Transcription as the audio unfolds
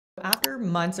After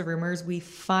months of rumors, we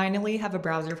finally have a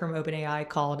browser from OpenAI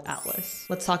called Atlas.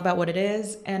 Let's talk about what it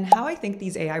is and how I think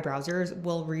these AI browsers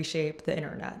will reshape the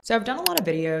internet. So I've done a lot of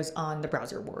videos on the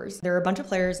browser wars. There are a bunch of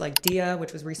players like Dia,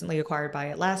 which was recently acquired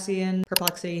by Atlassian,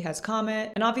 Perplexity has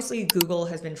Comet, and obviously Google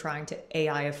has been trying to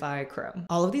AIify Chrome.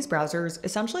 All of these browsers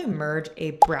essentially merge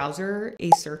a browser,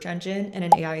 a search engine, and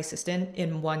an AI assistant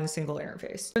in one single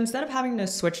interface. So instead of having to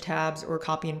switch tabs or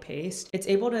copy and paste, it's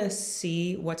able to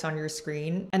see what's on your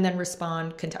screen and then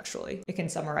respond contextually. It can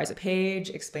summarize a page,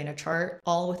 explain a chart,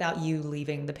 all without you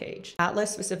leaving the page.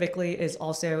 Atlas specifically is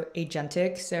also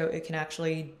agentic, so it can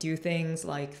actually do things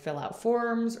like fill out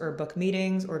forms or book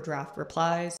meetings or draft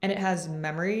replies. And it has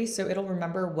memory, so it'll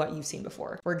remember what you've seen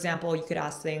before. For example, you could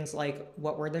ask things like,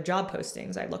 what were the job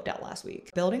postings I looked at last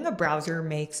week? Building a browser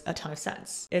makes a ton of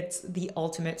sense. It's the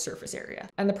ultimate surface area.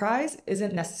 And the prize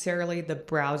isn't necessarily the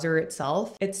browser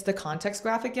itself, it's the context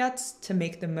graph it gets to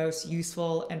make the most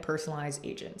useful and personalized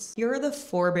agents. Here are the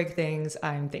 4 big things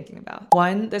I'm thinking about.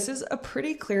 1, this is a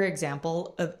pretty clear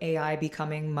example of AI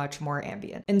becoming much more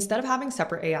ambient. Instead of having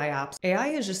separate AI apps, AI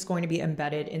is just going to be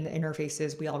embedded in the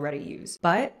interfaces we already use.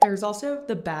 But there's also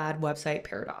the bad website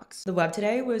paradox. The web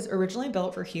today was originally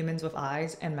built for humans with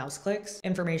eyes and mouse clicks.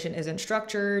 Information isn't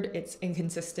structured, it's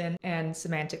inconsistent, and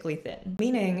semantically thin,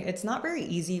 meaning it's not very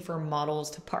easy for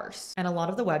models to parse. And a lot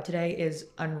of the web today is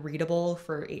unreadable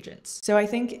for agents. So I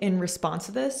think in response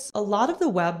to this, a lot of the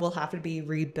web will have to be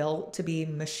rebuilt to be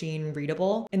machine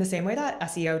readable. In the same way that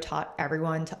SEO taught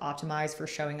everyone to optimize for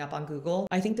showing up on Google,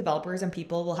 I think developers and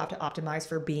people will have to optimize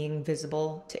for being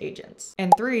visible to agents.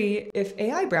 And 3, if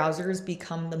AI browsers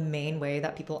become the main way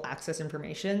that people access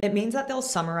information, it means that they'll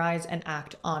summarize and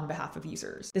act on behalf of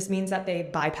users. This means that they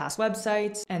bypass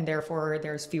websites and therefore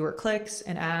there's fewer clicks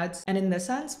and ads. And in this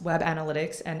sense, web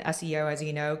analytics and SEO, as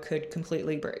you know, could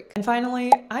completely break. And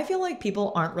finally, I feel like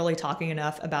people aren't really talking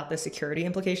enough about the security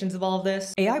implications of all of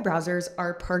this. AI browsers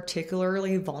are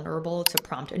particularly vulnerable to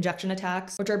prompt injection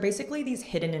attacks, which are basically these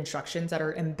hidden instructions that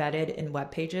are embedded in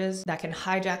web pages that can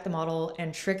hijack the model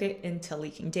and trick it into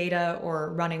leaking data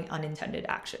or running unintended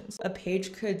actions. A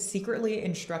page could secretly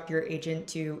instruct your agent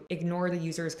to ignore the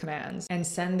user's commands and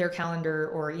send their calendar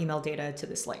or email data to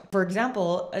this link. For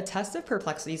example, a test of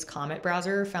Perplexity's Comet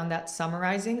browser found that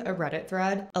summarizing a Reddit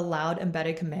thread allowed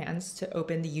embedded commands to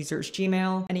open the user's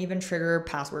Gmail and even trigger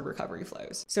password recovery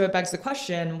flows. So it begs the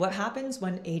question, what happens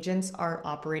when agents are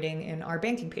operating in our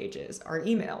banking pages, our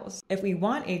emails? If we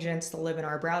want agents to live in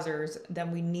our browsers,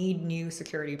 then we need new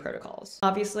security protocols.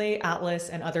 Obviously, Atlas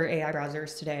and other AI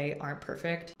browsers today aren't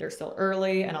perfect. They're still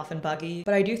early and often buggy,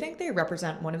 but I do think they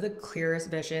represent one of the clearest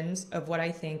visions of what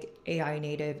I think AI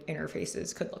native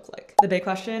interfaces could look like. The big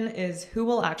question is, who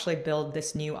will actually build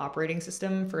this new operating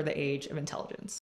system for the age of intelligence?